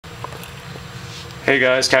Hey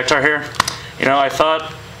guys, Cactar here. You know, I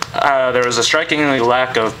thought there was a strikingly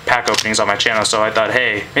lack of pack openings on my channel, so I thought,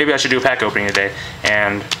 hey, maybe I should do a pack opening today.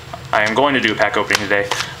 And I am going to do a pack opening today.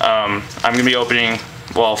 I'm going to be opening,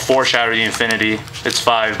 well, 4 Shatter the Infinity. It's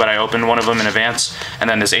 5, but I opened one of them in advance, and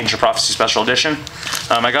then this Ancient Prophecy Special Edition.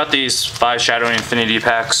 I got these 5 Shatter the Infinity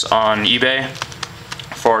packs on eBay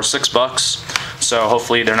for $6, so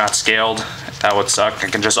hopefully they're not scaled. That would suck. I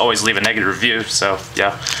can just always leave a negative review, so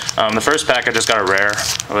yeah. The first pack I just got a rare.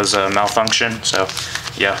 It was a malfunction, so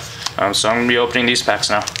yeah. So I'm going to be opening these packs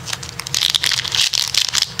now.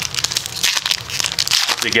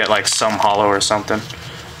 To get like some hollow or something.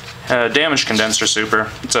 Damage Condenser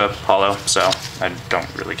Super. It's a hollow, so I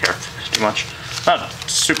don't really care too much. Not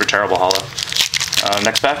super terrible hollow.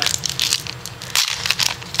 Next pack.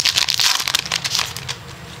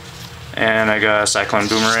 And I got a Cyclone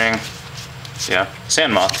Boomerang. Yeah,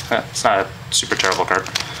 Sand Moth. It's not a super terrible card.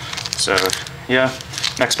 So, yeah.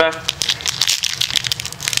 Next pack.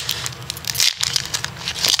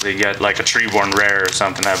 Hopefully you get like a Treeborn rare or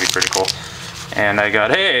something. That'd be pretty cool. And I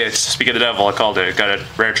got, hey, it's Speak of the Devil. I called it. Got a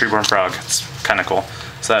rare Treeborn Frog. It's kind of cool.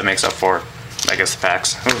 So that makes up for, I guess, the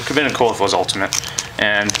packs. It could have been cool if it was Ultimate.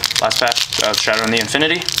 And last pack, Shatter the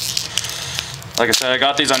Infinity. Like I said, I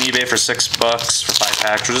got these on eBay for $6 for 5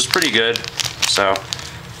 packs, which is pretty good. So,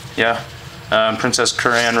 yeah. Princess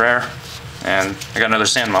Kuran rare, and I got another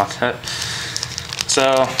Sand Moth.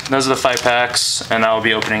 So those are the 5 packs, and I'll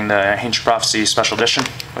be opening the Ancient Prophecy Special Edition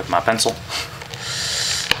with my pencil.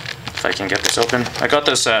 If I can get this open. I got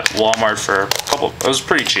this at Walmart for a couple. It was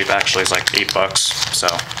pretty cheap actually. It's like $8. So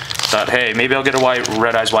thought, hey, maybe I'll get a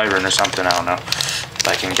Red Eyes Wyvern or something. I don't know. If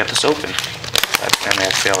I can get this open. Apparently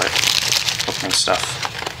I fail at opening stuff.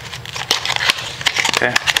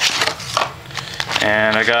 Okay.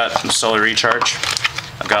 And I got Solar Recharge.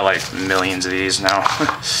 I've got like millions of these now.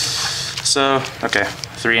 So, okay,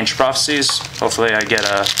 3 Ancient Prophecies. Hopefully I get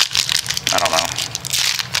a, I don't know,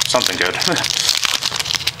 something good.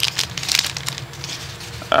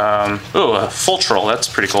 Ooh, a Full Troll, that's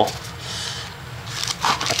pretty cool.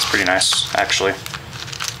 That's pretty nice, actually.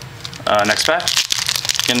 Next pack.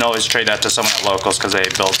 You can always trade that to someone at Locals because they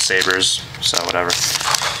build sabers, so whatever.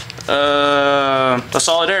 A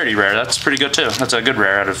Solidarity rare, that's pretty good too. That's a good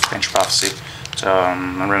rare out of Ancient Prophecy. So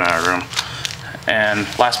I'm running out of room. And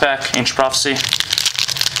last pack, Ancient Prophecy.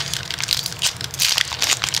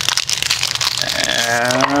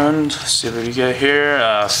 And let's see what we get here.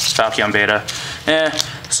 Falchion Beta.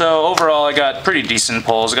 So overall I got pretty decent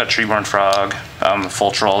pulls. I got Treeborn Frog,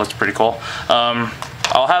 Full Troll, that's pretty cool.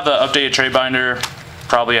 I'll have an updated trade binder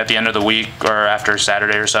probably at the end of the week or after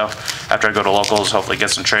Saturday or so, after I go to Locals, hopefully get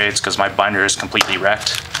some trades because my binder is completely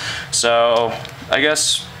wrecked. So I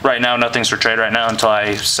guess right now nothing's for trade right now until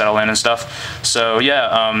I settle in and stuff. So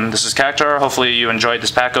yeah, this is Cactar. Hopefully you enjoyed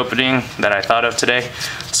this pack opening that I thought of today.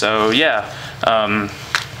 So yeah,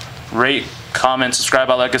 rate, comment, subscribe,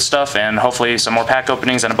 all that good stuff, and hopefully some more pack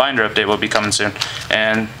openings and a binder update will be coming soon.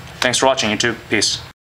 And thanks for watching, YouTube. Peace.